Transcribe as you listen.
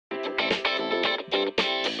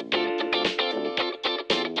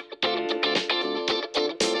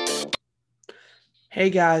Hey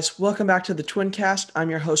guys, welcome back to the Twincast. I'm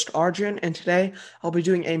your host Arjun, and today I'll be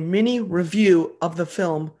doing a mini review of the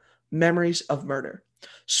film Memories of Murder.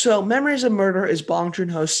 So, Memories of Murder is Bong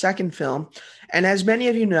Joon-ho's second film, and as many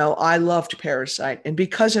of you know, I loved Parasite, and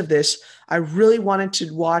because of this, I really wanted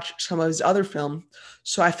to watch some of his other films.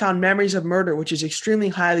 So, I found Memories of Murder, which is extremely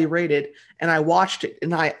highly rated, and I watched it,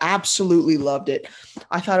 and I absolutely loved it.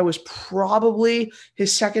 I thought it was probably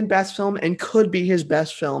his second best film and could be his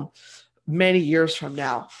best film many years from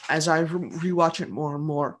now as I rewatch it more and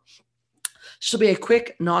more. This will be a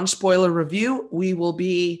quick non-spoiler review. There will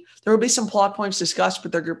be some plot points discussed,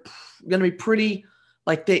 but they're going to be pretty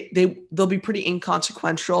like they'll be pretty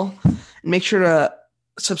inconsequential. And make sure to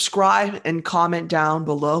subscribe and comment down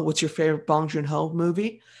below what's your favorite Bong Joon-ho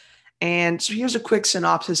movie. And so here's a quick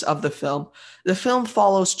synopsis of the film. The film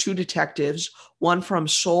follows two detectives, one from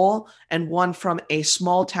Seoul and one from a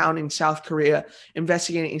small town in South Korea,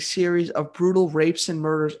 investigating a series of brutal rapes and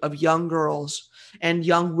murders of young girls and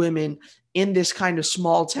young women in this kind of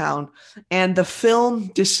small town. And the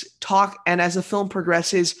film and as the film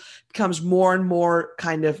progresses, becomes more and more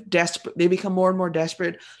kind of desperate. They become more and more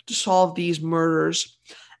desperate to solve these murders.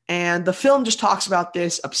 And the film just talks about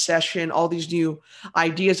this obsession, all these new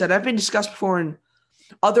ideas that have been discussed before in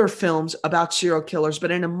other films about serial killers,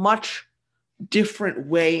 but in a much different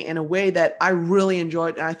way, in a way that I really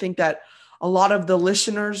enjoyed. And I think that a lot of the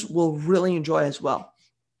listeners will really enjoy as well.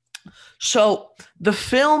 So the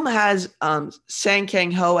film has Sang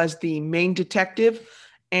Kang-ho as the main detective,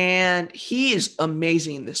 and he is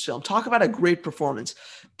amazing in this film. Talk about a great performance.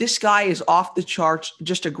 This guy is off the charts,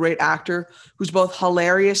 just a great actor who's both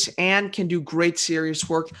hilarious and can do great serious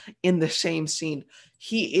work in the same scene.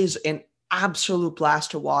 He is an absolute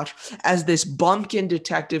blast to watch as this bumpkin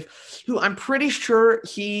detective who I'm pretty sure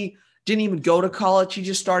he didn't even go to college. He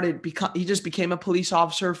just became a police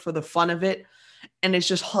officer for the fun of it, and it's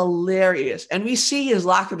just hilarious. And we see his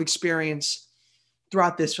lack of experience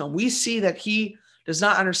throughout this film. We see that he does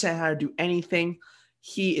not understand how to do anything.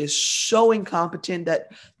 He is so incompetent that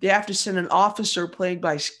they have to send an officer played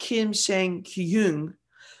by Kim Sang-kyung,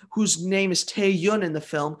 whose name is Tae Yun in the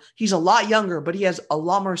film. He's a lot younger, but he has a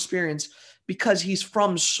lot more experience because he's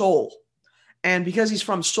from Seoul. And because he's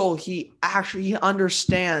from Seoul, he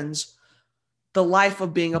understands the life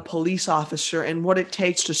of being a police officer and what it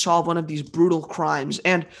takes to solve one of these brutal crimes.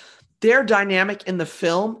 And their dynamic in the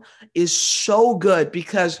film is so good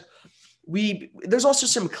because there's also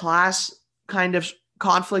some class kind of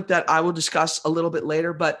conflict that I will discuss a little bit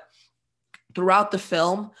later, but throughout the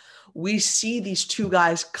film, we see these two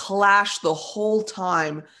guys clash the whole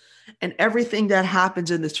time, and everything that happens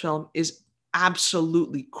in this film is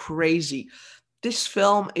absolutely crazy. This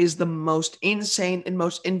film is the most insane and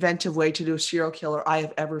most inventive way to do a serial killer I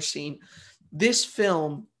have ever seen. This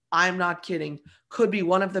film, I'm not kidding, could be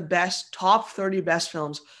one of the best top 30 best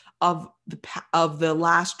films of the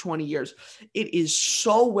last 20 years. It is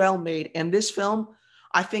so well made, and this film,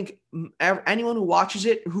 I think anyone who watches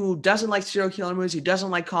it who doesn't like serial killer movies, who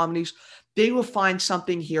doesn't like comedies, they will find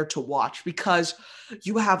something here to watch because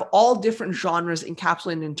you have all different genres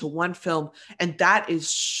encapsulated into one film, and that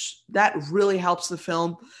really helps the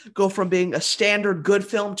film go from being a standard good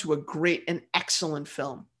film to a great and excellent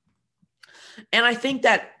film. And I think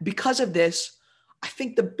that because of this, I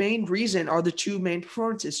think the main reason are the two main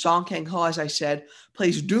performances. Song Kang-ho, as I said,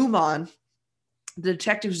 plays Dooman, the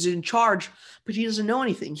detective who's in charge, but he doesn't know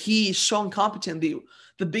anything. He's so incompetent.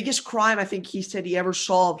 The biggest crime I think he said he ever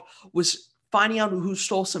solved was finding out who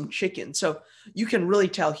stole some chicken. So you can really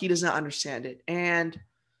tell he does not understand it. And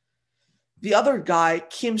the other guy,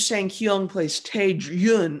 Kim Sang-kyung, plays Tae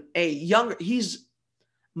Yun, he's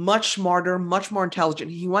much smarter, much more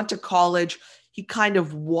intelligent. He went to college. He kind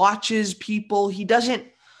of watches people. He doesn't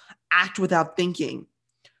act without thinking.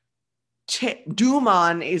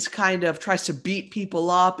 Duman is kind of tries to beat people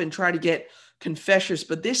up and try to get confessions,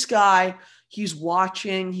 but this guy, he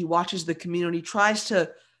watches the community, tries to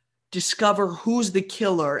discover who's the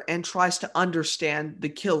killer and tries to understand the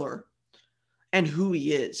killer and who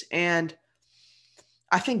he is. And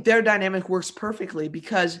I think their dynamic works perfectly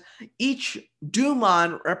because each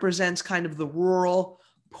Duman represents kind of the rural,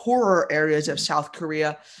 poorer areas of South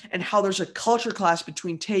Korea and how there's a culture clash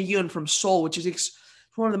between Taeyun from Seoul, which is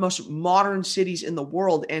one of the most modern cities in the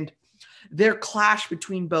world, and their clash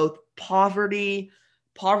between both poverty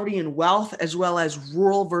and wealth, as well as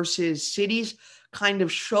rural versus cities, kind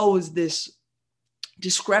of shows this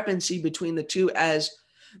discrepancy between the two, as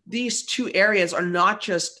these two areas are not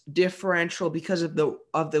just differential because of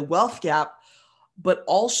the wealth gap, but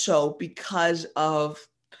also because of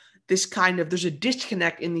there's a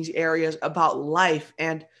disconnect in these areas about life.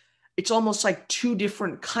 And it's almost like two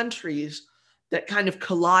different countries that kind of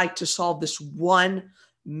collide to solve this one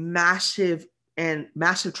massive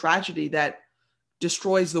tragedy that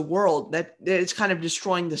destroys the world, that it's kind of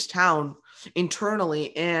destroying this town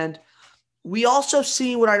internally. And we also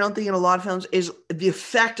see what I don't think in a lot of films is the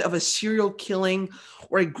effect of a serial killing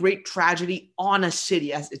or a great tragedy on a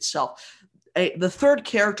city as itself. The third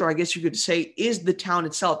character, I guess you could say, is the town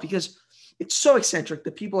itself, because it's so eccentric.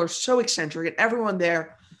 The people are so eccentric, and everyone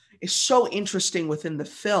there is so interesting within the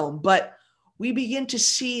film. But we begin to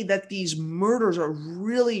see that these murders are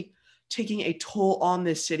really taking a toll on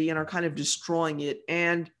this city and are kind of destroying it.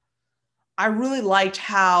 And I really liked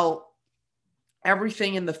how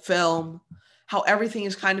everything in the film, how everything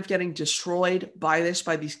is kind of getting destroyed by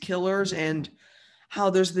these killers, and how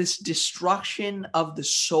there's this destruction of the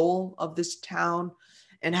soul of this town,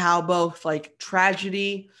 and how both like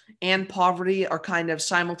tragedy and poverty are kind of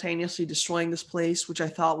simultaneously destroying this place, which I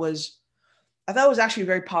thought was actually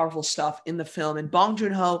very powerful stuff in the film. And Bong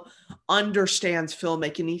Joon-ho understands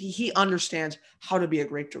filmmaking. He understands how to be a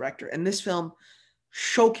great director. And this film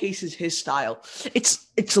showcases his style. It's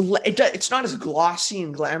not as glossy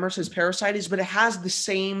and glamorous as Parasite is, but it has the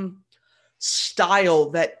same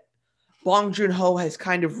style that Bong Joon-ho has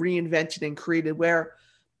kind of reinvented and created, where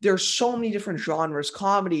there's so many different genres,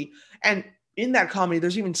 comedy, and in that comedy,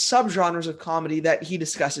 there's even subgenres of comedy that he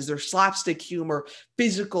discusses. There's slapstick humor,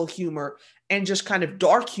 physical humor, and just kind of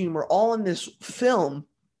dark humor all in this film,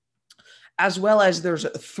 as well as there's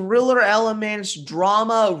thriller elements,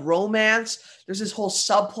 drama, romance. There's this whole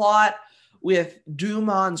subplot with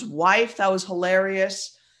Doo-mon's wife that was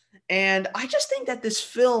hilarious. And I just think that this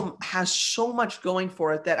film has so much going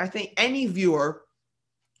for it that I think any viewer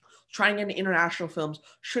trying into international films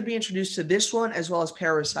should be introduced to this one as well as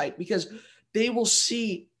Parasite, because they will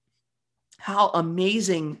see how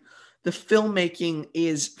amazing the filmmaking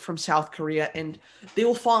is from South Korea, and they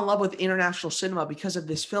will fall in love with international cinema because of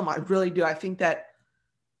this film. I really do. I think that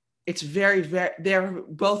it's very, very, they're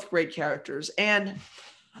both great characters. And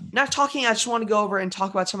not talking, I just want to go over and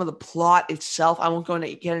talk about some of the plot itself. I won't go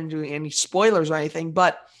into get into any spoilers or anything,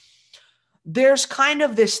 but there's kind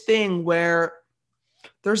of this thing where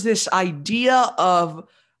there's this idea of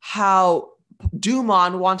how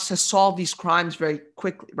Doo-mon wants to solve these crimes very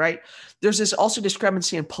quickly, right? There's this also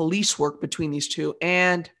discrepancy in police work between these two.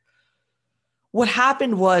 And what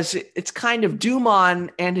happened was it's kind of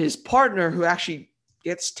Doo-mon and his partner who actually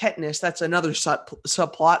gets tetanus. That's another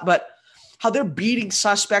subplot, but how they're beating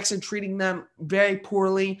suspects and treating them very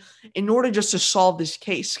poorly in order just to solve this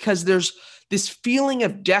case. Because there's this feeling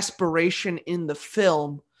of desperation in the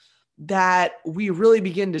film that we really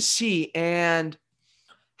begin to see. And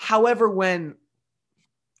however, when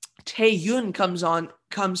Tae-yoon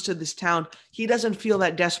comes to this town, he doesn't feel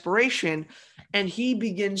that desperation, and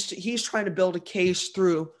he's trying to build a case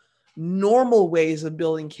through normal ways of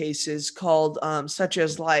building cases called such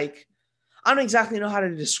as, like, I don't exactly know how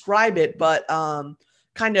to describe it, but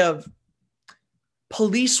kind of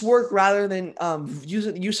police work rather than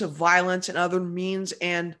use of violence and other means.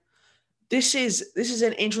 And this is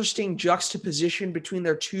an interesting juxtaposition between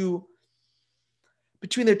their two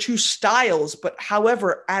styles. But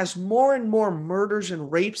however, as more and more murders and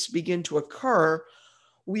rapes begin to occur,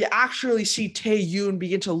 we actually see Tae-yoon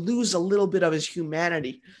begin to lose a little bit of his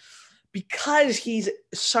humanity. Because he's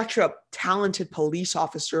such a talented police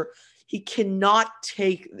officer, he cannot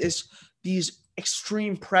take these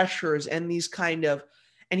extreme pressures and he's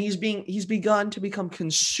begun to become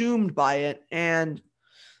consumed by it. And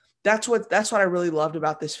that's what I really loved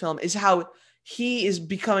about this film, is how he is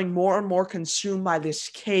becoming more and more consumed by this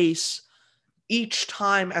case each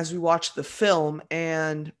time as we watch the film.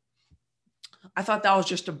 And I thought that was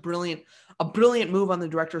just a brilliant move on the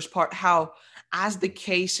director's part, how as the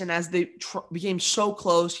case and as they became so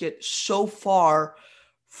close yet so far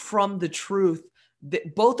from the truth,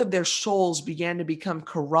 that both of their souls began to become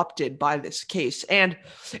corrupted by this case. And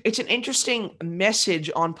it's an interesting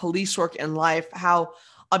message on police work and life, how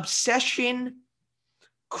obsession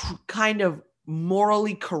kind of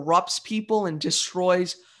morally corrupts people and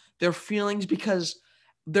destroys their feelings, because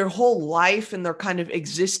their whole life and their kind of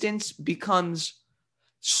existence becomes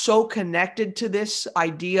so connected to this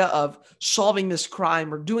idea of solving this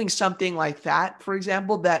crime or doing something like that, for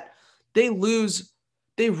example, that they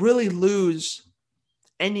really lose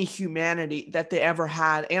any humanity that they ever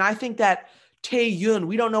had. And I think that Tae-yoon,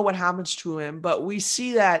 we don't know what happens to him, but we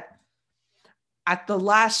see that at the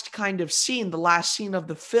last scene of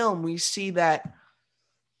the film, we see that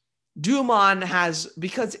Doo-mon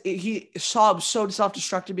because he saw so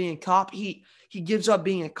self-destructive being a cop, he gives up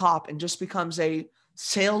being a cop and just becomes a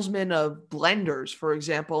salesman of blenders, for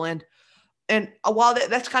example. And while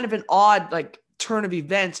that's kind of an odd like turn of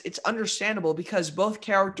events, it's understandable because both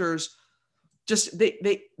characters just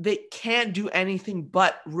they can't do anything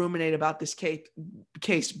but ruminate about this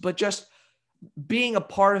case, but just being a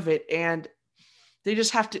part of it, and they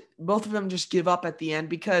just have to, both of them just give up at the end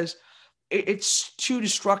because it's too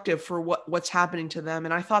destructive for what's happening to them.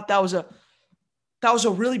 And I thought that was a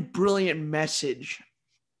really brilliant message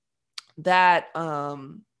that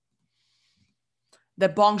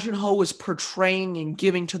that Bong Joon-ho was portraying and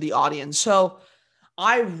giving to the audience. So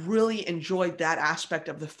I really enjoyed that aspect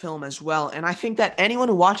of the film as well. And I think that anyone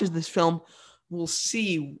who watches this film will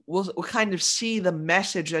kind of see the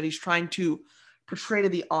message that he's trying to portray to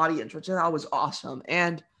the audience, which I thought was awesome.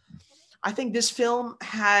 And I think this film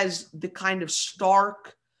has the kind of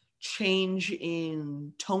stark change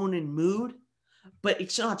in tone and mood, but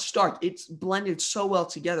it's not stark. It's blended so well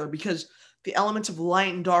together because the elements of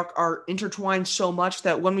light and dark are intertwined so much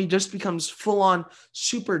that when we just becomes full on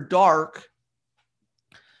super dark,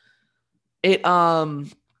 it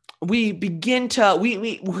we begin to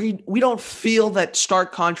we don't feel that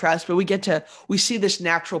stark contrast, but we see this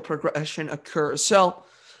natural progression occur. So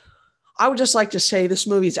I would just like to say this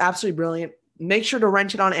movie is absolutely brilliant. Make sure to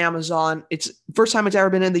rent it on Amazon. It's first time it's ever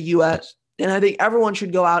been in the US, and I think everyone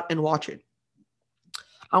should go out and watch it.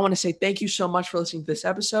 I want to say thank you so much for listening to this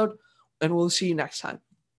episode, and we'll see you next time.